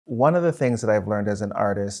One of the things that I've learned as an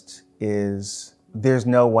artist is there's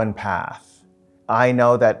no one path. I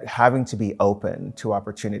know that having to be open to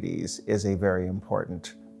opportunities is a very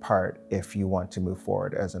important part if you want to move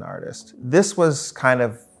forward as an artist. This was kind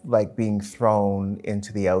of like being thrown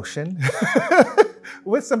into the ocean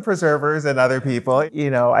with some preservers and other people. You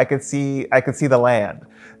know, I could see the land.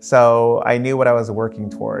 So I knew what I was working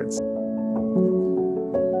towards.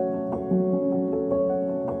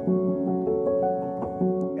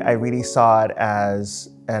 I really saw it as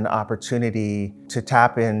an opportunity to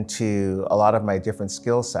tap into a lot of my different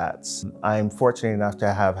skill sets. I'm fortunate enough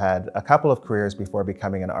to have had a couple of careers before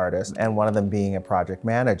becoming an artist, and one of them being a project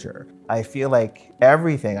manager. I feel like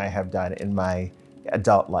everything I have done in my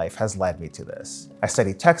adult life has led me to this. I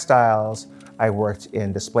studied textiles, I worked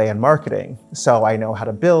in display and marketing, so I know how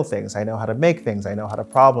to build things, I know how to make things, I know how to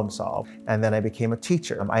problem solve. And then I became a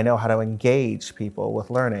teacher. I know how to engage people with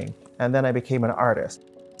learning. And then I became an artist.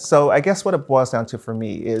 So I guess what it boils down to for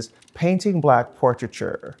me is painting Black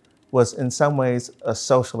portraiture was in some ways a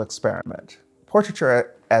social experiment.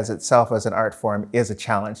 Portraiture as itself as an art form is a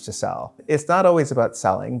challenge to sell. It's not always about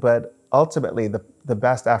selling, but ultimately the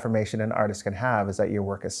best affirmation an artist can have is that your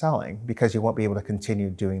work is selling, because you won't be able to continue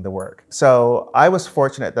doing the work. So I was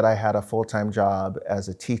fortunate that I had a full-time job as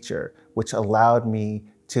a teacher, which allowed me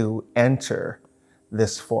to enter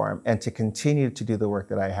this form and to continue to do the work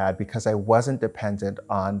that I had because I wasn't dependent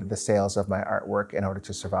on the sales of my artwork in order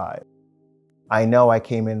to survive. I know I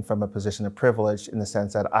came in from a position of privilege in the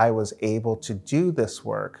sense that I was able to do this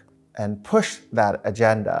work and push that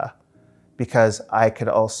agenda because I could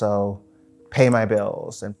also pay my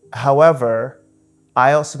bills. However,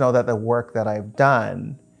 I also know that the work that I've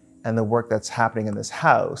done and the work that's happening in this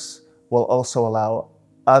house will also allow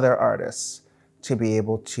other artists to be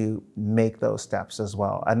able to make those steps as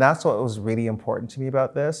well. And that's what was really important to me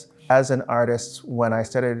about this. As an artist, when I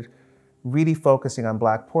started really focusing on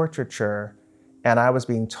Black portraiture, and I was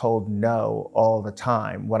being told no all the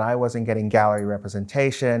time, when I wasn't getting gallery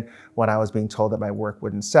representation, when I was being told that my work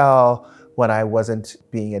wouldn't sell, when I wasn't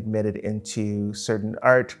being admitted into certain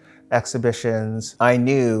art exhibitions, I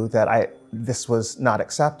knew that this was not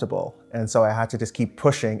acceptable. And so I had to just keep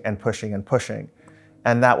pushing and pushing and pushing.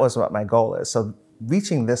 And that was what my goal is. So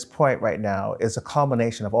reaching this point right now is a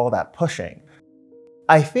culmination of all that pushing.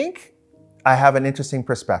 I think I have an interesting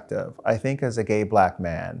perspective. I think as a gay Black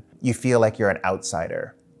man, you feel like you're an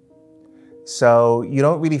outsider. So you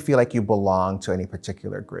don't really feel like you belong to any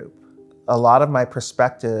particular group. A lot of my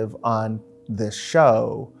perspective on this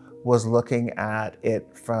show was looking at it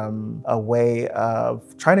from a way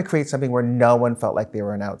of trying to create something where no one felt like they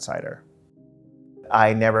were an outsider.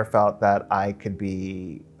 I never felt that I could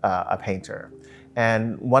be a painter.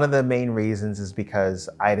 And one of the main reasons is because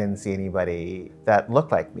I didn't see anybody that looked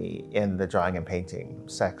like me in the drawing and painting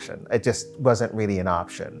section. It just wasn't really an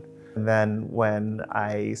option. And then when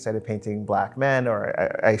I started painting Black men, or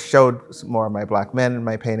I showed more of my Black men in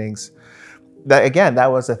my paintings, that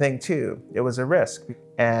was a thing too. It was a risk.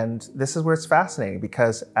 And this is where it's fascinating,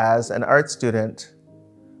 because as an art student,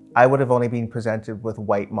 I would have only been presented with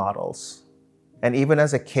white models. And even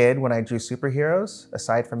as a kid, when I drew superheroes,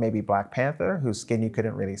 aside from maybe Black Panther, whose skin you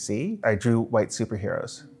couldn't really see, I drew white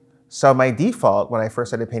superheroes. So my default when I first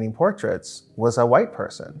started painting portraits was a white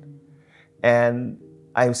person. And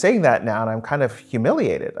I'm saying that now and I'm kind of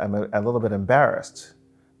humiliated. I'm a little bit embarrassed,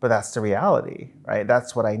 but that's the reality, right?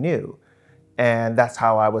 That's what I knew. And that's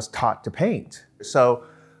how I was taught to paint. So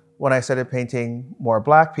when I started painting more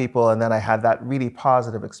Black people, and then I had that really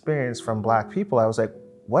positive experience from Black people, I was like,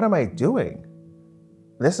 what am I doing?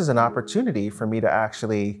 This is an opportunity for me to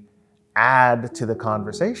actually add to the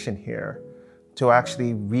conversation here, to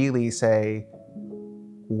actually really say,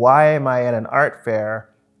 why am I at an art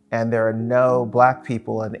fair and there are no Black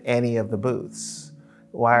people in any of the booths?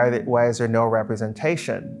 Why is there no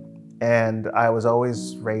representation? And I was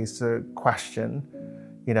always raised to question,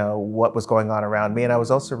 you know, what was going on around me. And I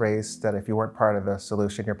was also raised that if you weren't part of the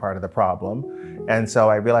solution, you're part of the problem. And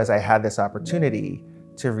so I realized I had this opportunity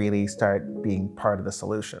to really start being part of the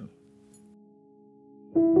solution.